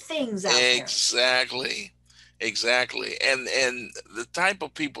great things out there. Exactly. And the type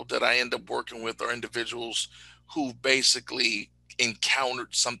of people that I end up working with are individuals who basically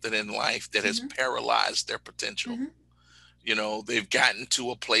encountered something in life that has paralyzed their potential. They've gotten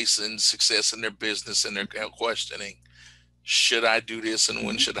to a place in success in their business and they're questioning, should I do this and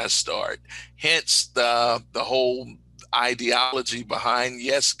when should I start? Hence the whole ideology behind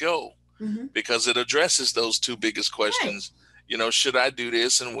Yes Go, because it addresses those two biggest questions. Right. Should I do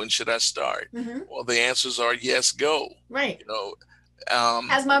this and when should I start? Well, the answers are yes, go. Right.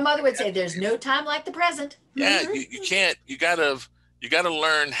 As my mother would say, there's no time like the present. Yeah, you can't. You gotta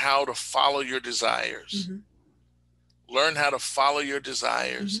learn how to follow your desires. Learn how to follow your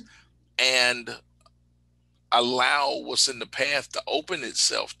desires and allow what's in the path to open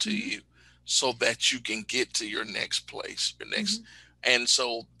itself to you so that you can get to your next place, your next. And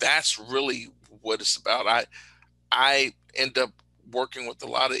so that's really what it's about. I end up working with a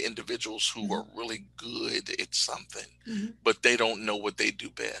lot of individuals who are really good at something, but they don't know what they do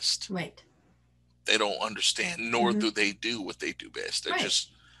best. Right. They don't understand, nor do they do what they do best. They're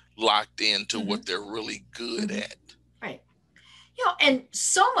just locked into what they're really good at. Right. And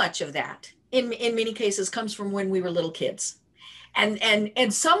so much of that in many cases comes from when we were little kids.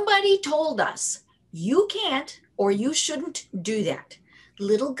 And somebody told us, you can't or you shouldn't do that.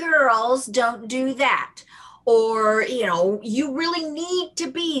 Little girls don't do that. Or, you really need to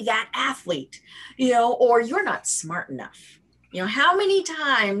be that athlete, or you're not smart enough. How many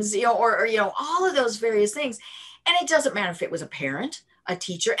times, or all of those various things. And it doesn't matter if it was a parent, a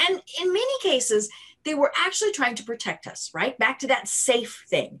teacher, and in many cases, they were actually trying to protect us, right? Back to that safe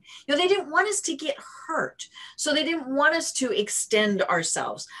thing. They didn't want us to get hurt. So they didn't want us to extend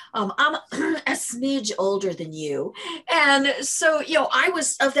ourselves. I'm a smidge older than you. And so, I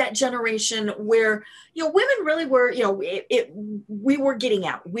was of that generation where, women really were, we were getting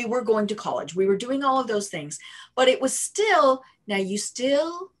out. We were going to college. We were doing all of those things. But it was still, now you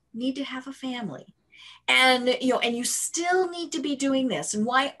still need to have a family. And, and you still need to be doing this. And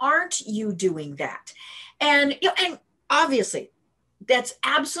why aren't you doing that? And, and obviously That's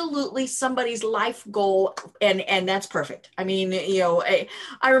absolutely somebody's life goal, and that's perfect. I mean,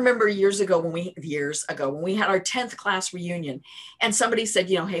 I remember years ago when we had our 10th class reunion, and somebody said,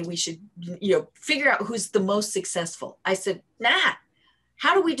 hey, we should figure out who's the most successful. I said, nah.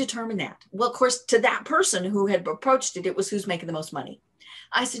 How do we determine that? Well, of course, to that person who had approached it, it was who's making the most money.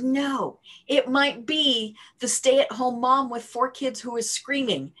 I said, no, it might be the stay-at-home mom with 4 kids who is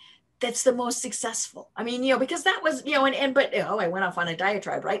screaming. That's the most successful. I mean, because that was, I went off on a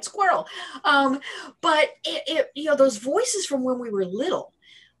diatribe, right? Squirrel. But those voices from when we were little,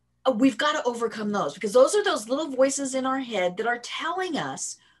 we've got to overcome those, because those are those little voices in our head that are telling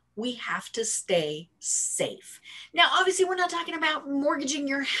us we have to stay safe. Now, obviously, we're not talking about mortgaging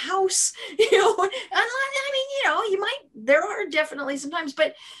your house, there are definitely sometimes,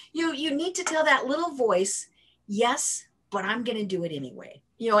 but you need to tell that little voice, yes, but I'm going to do it anyway.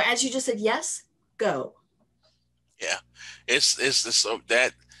 As you just said, yes, go. Yeah. It's so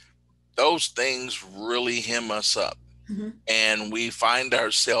that those things really hem us up. Mm-hmm. And we find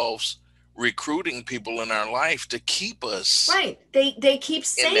ourselves recruiting people in our life to keep us. Right. They keep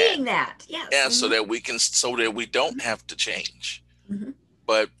saying that. Yes. Yeah. Mm-hmm. so that we don't have to change. Mm-hmm.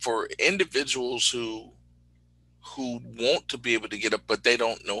 But for individuals who want to be able to get up, but they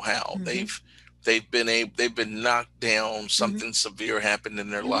don't know how, mm-hmm. They've been knocked down. Something mm-hmm. severe happened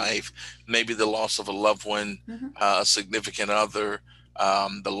in their mm-hmm. life. Maybe the loss of a loved one, mm-hmm. A significant other,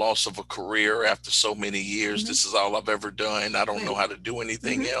 the loss of a career after so many years. Mm-hmm. This is all I've ever done. I don't know how to do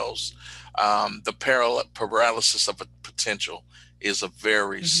anything mm-hmm. else. The paralysis of a potential is a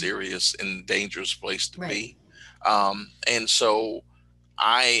very mm-hmm. serious and dangerous place to be. And so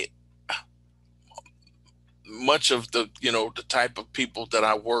much of the type of people that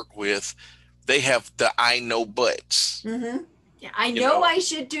I work with, they have the I know buts. Mm-hmm. Yeah, I know I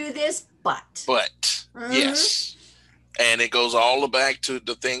should do this, but. Mm-hmm. Yes. And it goes all back to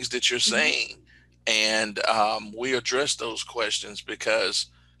the things that you're saying. Mm-hmm. And we address those questions because,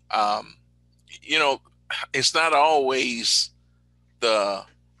 it's not always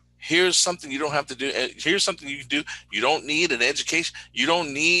here's something you don't have to do. Here's something you can do. You don't need an education. You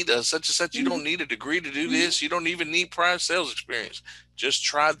don't need such and such. You don't need a degree to do this. You don't even need prior sales experience. Just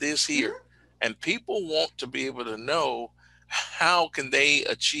try this here. Mm-hmm. And people want to be able to know how can they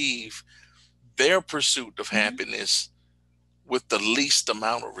achieve their pursuit of mm-hmm. happiness with the least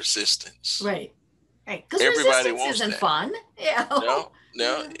amount of resistance. Right. Because resistance isn't fun. Yeah.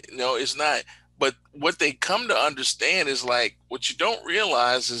 No, it's not. But what they come to understand is what you don't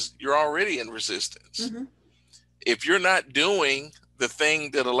realize is you're already in resistance. Mm-hmm. If you're not doing the thing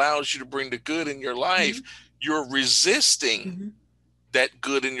that allows you to bring the good in your life, mm-hmm. you're resisting mm-hmm. that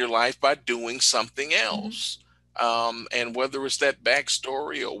good in your life by doing something else. Mm-hmm. And whether it's that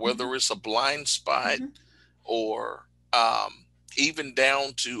backstory or whether mm-hmm. it's a blind spot mm-hmm. or even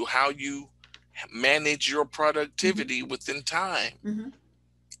down to how you manage your productivity mm-hmm. within time. Mm-hmm.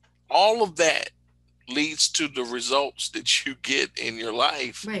 All of that leads to the results that you get in your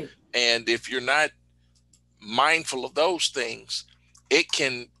life. Right. And if you're not mindful of those things, it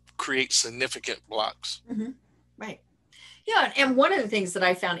can create significant blocks. Mm-hmm. Right. Yeah. And one of the things that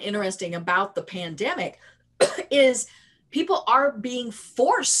I found interesting about the pandemic is people are being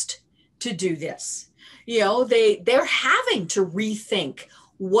forced to do this. They're having to rethink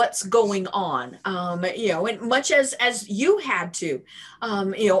what's going on, and much as you had to,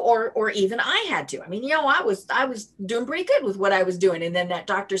 or even I had to. I mean, I was doing pretty good with what I was doing, and then that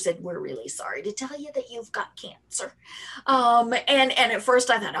doctor said, "We're really sorry to tell you that you've got cancer." And at first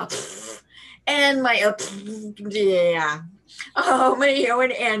I thought, and my yeah.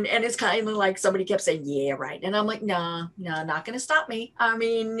 And it's kind of like somebody kept saying, yeah, right. And I'm like, no, not going to stop me. I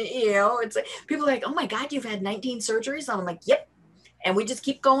mean, it's like, people are like, oh my God, you've had 19 surgeries. And I'm like, yep. And we just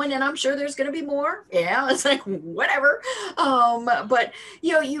keep going, and I'm sure there's going to be more. Yeah, it's like, whatever. But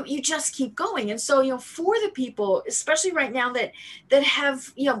you just keep going. And so, for the people, especially right now that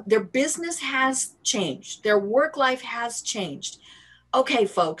have, their business has changed, their work life has changed. Okay,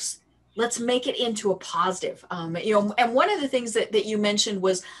 folks, let's make it into a positive. And one of the things that you mentioned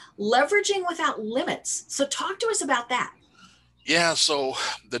was leveraging without limits. So talk to us about that. Yeah. So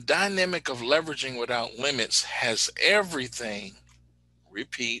the dynamic of leveraging without limits has everything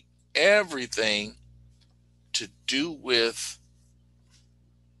to do with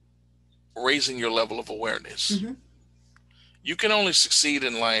raising your level of awareness. Mm-hmm. You can only succeed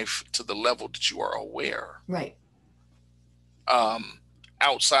in life to the level that you are aware. Right.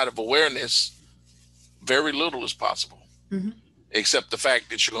 Outside of awareness, very little is possible, mm-hmm. except the fact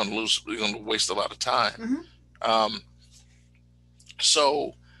that you're going to waste a lot of time. Mm-hmm.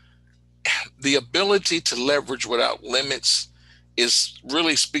 So the ability to leverage without limits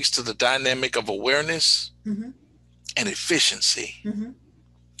really speaks to the dynamic of awareness Mm-hmm. and efficiency. Mm-hmm.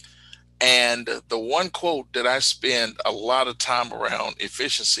 And the one quote that I spend a lot of time around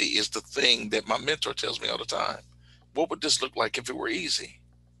efficiency is the thing that my mentor tells me all the time. What would this look like if it were easy?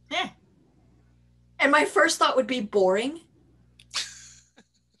 Yeah. And my first thought would be boring.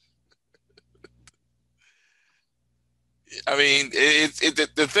 I mean,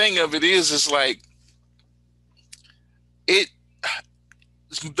 the thing of it is like it.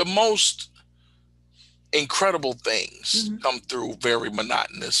 The most incredible things Mm-hmm. come through very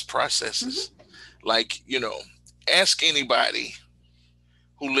monotonous processes. Like, ask anybody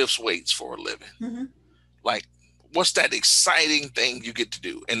who lifts weights for a living. Mm-hmm. Like, what's that exciting thing you get to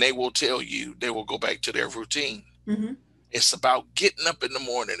do? And they will tell you, they will go back to their routine. Mm-hmm. It's about getting up in the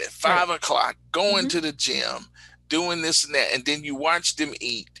morning at 5 o'clock, going to the gym, doing this and that. And then you watch them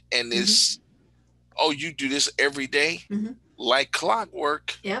eat. And it's, oh, you do this every day? Like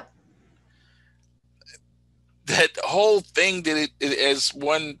clockwork. Yep. That whole thing that it as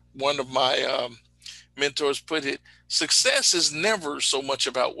one of my mentors put it, success is never so much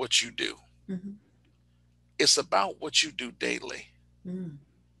about what you do. It's about what you do daily.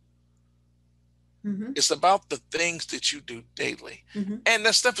 It's about the things that you do daily. And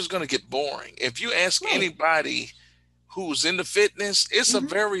that stuff is going to get boring. If you ask anybody who's into fitness, it's a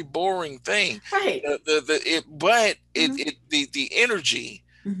very boring thing. Right. The energy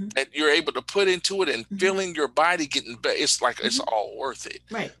that you're able to put into it and feeling your body getting better, it's like it's all worth it.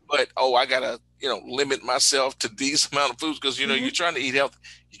 Right. But I gotta limit myself to these amount of foods because you're trying to eat healthy.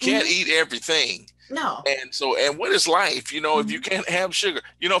 You can't eat everything. No. And what is life? If you can't have sugar,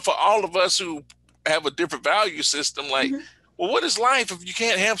 for all of us who have a different value system, like, well, what is life if you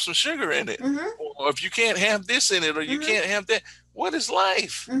can't have some sugar in it, or if you can't have this in it, or you can't have that? What is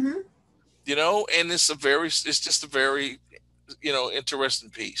life? And it's just a very interesting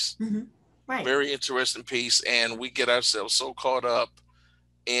piece. Right. Very interesting piece. And we get ourselves so caught up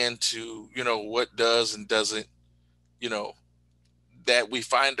into, what does and doesn't, that we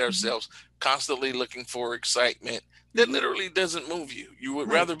find ourselves constantly looking for excitement that literally doesn't move you. You would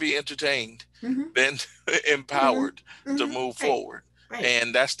rather be entertained than empowered to move forward. Right.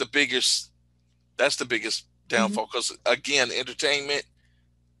 And that's the biggest downfall. Because again, entertainment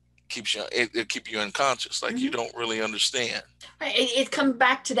keeps you, it keep you unconscious, like you don't really understand. Right. It comes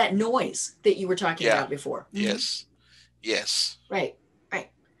back to that noise that you were talking about before. Yes. Right.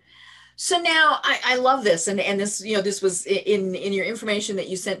 So now I love this, and this this was in your information that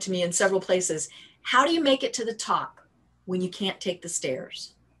you sent to me in several places. How do you make it to the top when you can't take the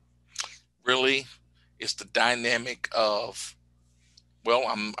stairs? Really, it's the dynamic of, well,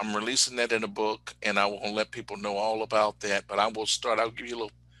 I'm releasing that in a book, and I will let people know all about that. But I'll give you a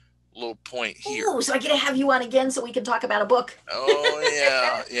little point here. Oh, so I get to have you on again so we can talk about a book. Oh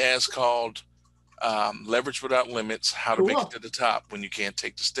yeah, it's called Leverage Without Limits: How to Make It to the Top When You Can't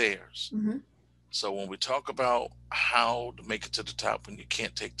Take the Stairs. So when we talk about how to make it to the top when you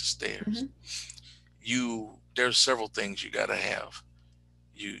can't take the stairs, there's several things you got to have.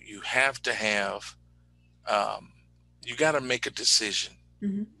 You have to have, you got to make a decision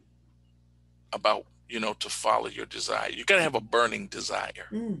about, to follow your desire. You got to have a burning desire.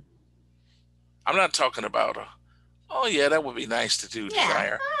 I'm not talking about oh yeah, that would be nice to do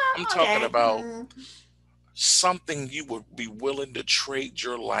desire. I'm talking about something you would be willing to trade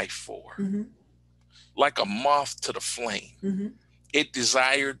your life for. Like a moth to the flame. It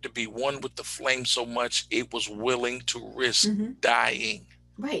desired to be one with the flame so much it was willing to risk dying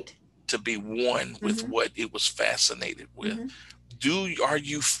to be one with what it was fascinated with. Are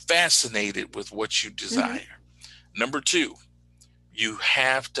you fascinated with what you desire? Number two, you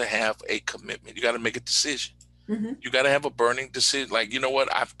have to have a commitment. You got to make a decision. You got to have a burning decision. Like, you know what?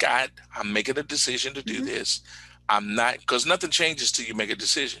 I'm making a decision to do this. I'm not, because nothing changes till you make a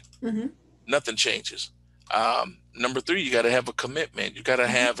decision. Nothing changes. Number three, you got to have a commitment. You got to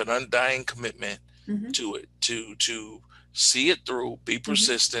have an undying commitment to it, to see it through, be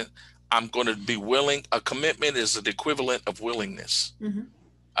persistent. I'm going to be willing. A commitment is the equivalent of willingness.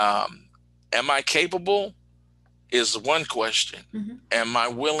 Am I capable? Is one question. Am I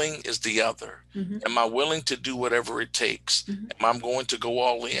willing is the other. Am I willing to do whatever it takes? Am I going to go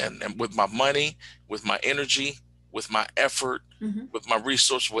all in, and with my money, with my energy, with my effort, with my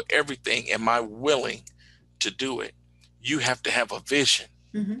resource, with everything? Am I willing to do it? You have to have a vision.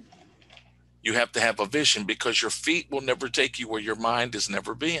 You have to have a vision, because your feet will never take you where your mind has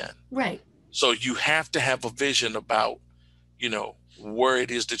never been. Right. So you have to have a vision about, where it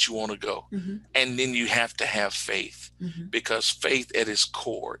is that you want to go. And then you have to have faith, because faith at its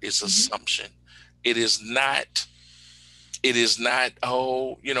core is assumption. It is not It is not,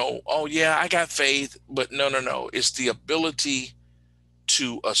 oh yeah, I got faith, but no. It's the ability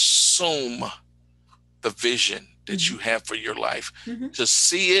to assume the vision that you have for your life, to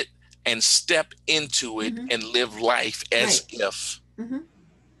see it and step into it and live life as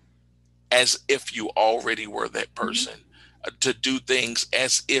if you already were that person, to do things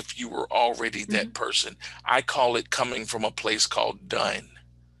as if you were already that person. I call it coming from a place called done.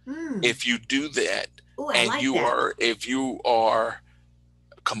 If you do that, if you are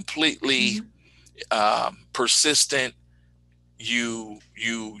completely persistent, you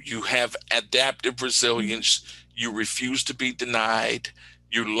have adaptive resilience, you refuse to be denied,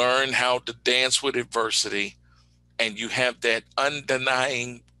 you learn how to dance with adversity, and you have that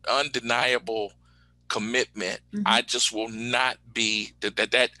undeniable commitment. I just will not be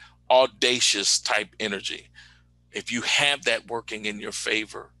that audacious type energy. If you have that working in your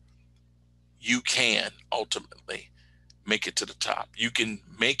favor, you can ultimately make it to the top. You can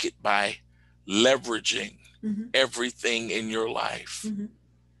make it by leveraging everything in your life,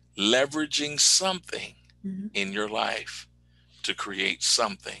 leveraging something in your life to create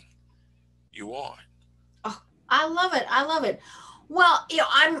something you want. Oh, I love it. I love it. Well,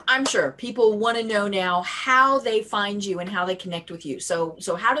 I'm sure people want to know now how they find you and how they connect with you. So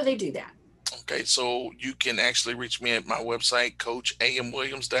how do they do that? Okay, so you can actually reach me at my website,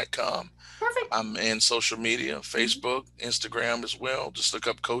 coachamwilliams.com. Perfect. I'm in social media, Facebook, Instagram as well. Just look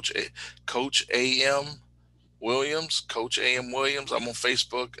up Coach AM Williams, Coach AM Williams. I'm on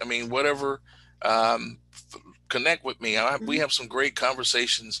Facebook. I mean, whatever. Connect with me. We have some great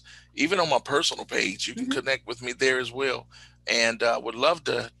conversations, even on my personal page. You can connect with me there as well. And would love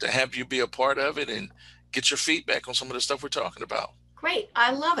to have you be a part of it and get your feedback on some of the stuff we're talking about. Great.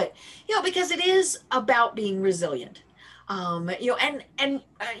 I love it. Because it is about being resilient.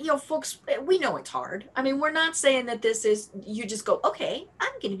 Folks, we know it's hard. I mean, we're not saying that this is, you just go, okay,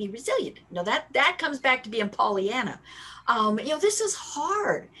 I'm going to be resilient. No, that comes back to being Pollyanna. This is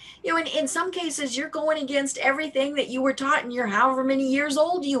hard. In some cases, you're going against everything that you were taught in your however many years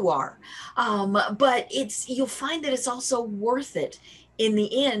old you are. But you'll find that it's also worth it in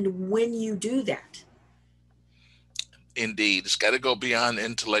the end when you do that. Indeed. It's got to go beyond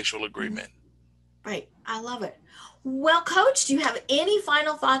intellectual agreement. Right. I love it. Well, Coach, do you have any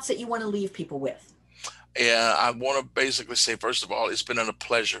final thoughts that you want to leave people with? Yeah, I want to basically say, first of all, it's been a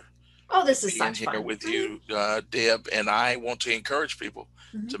pleasure. Oh, this is such fun. Here with you, Deb, and I want to encourage people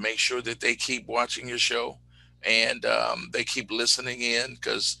to make sure that they keep watching your show and they keep listening in,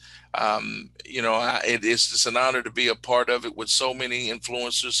 because it's an honor to be a part of it with so many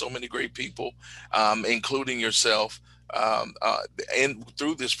influencers, so many great people, including yourself. And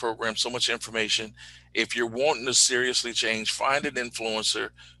through this program, so much information. If you're wanting to seriously change, find an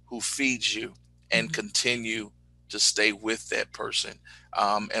influencer who feeds you and continue to stay with that person,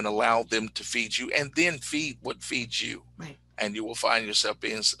 and allow them to feed you, and then feed what feeds you. Right. And you will find yourself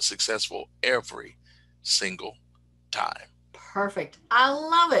being successful every single time. Perfect. I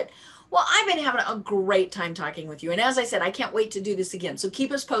love it. Well, I've been having a great time talking with you. And as I said, I can't wait to do this again. So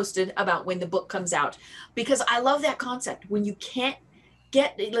keep us posted about when the book comes out, because I love that concept. When you can't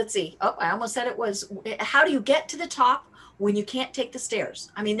get, let's see. Oh, I almost said it was, how do you get to the top when you can't take the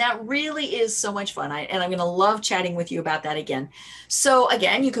stairs? I mean, that really is so much fun. And I'm going to love chatting with you about that again. So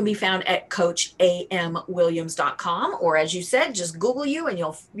again, you can be found at coachamwilliams.com, or as you said, just Google you and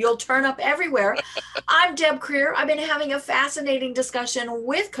you'll turn up everywhere. I'm Deb Creer. I've been having a fascinating discussion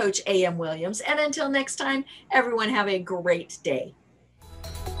with Coach A.M. Williams. And until next time, everyone have a great day.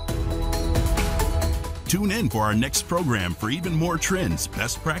 Tune in for our next program for even more trends,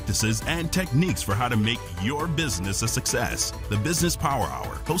 best practices, and techniques for how to make your business a success. The Business Power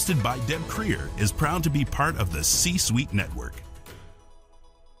Hour, hosted by Deb Creer, is proud to be part of the C-Suite Network.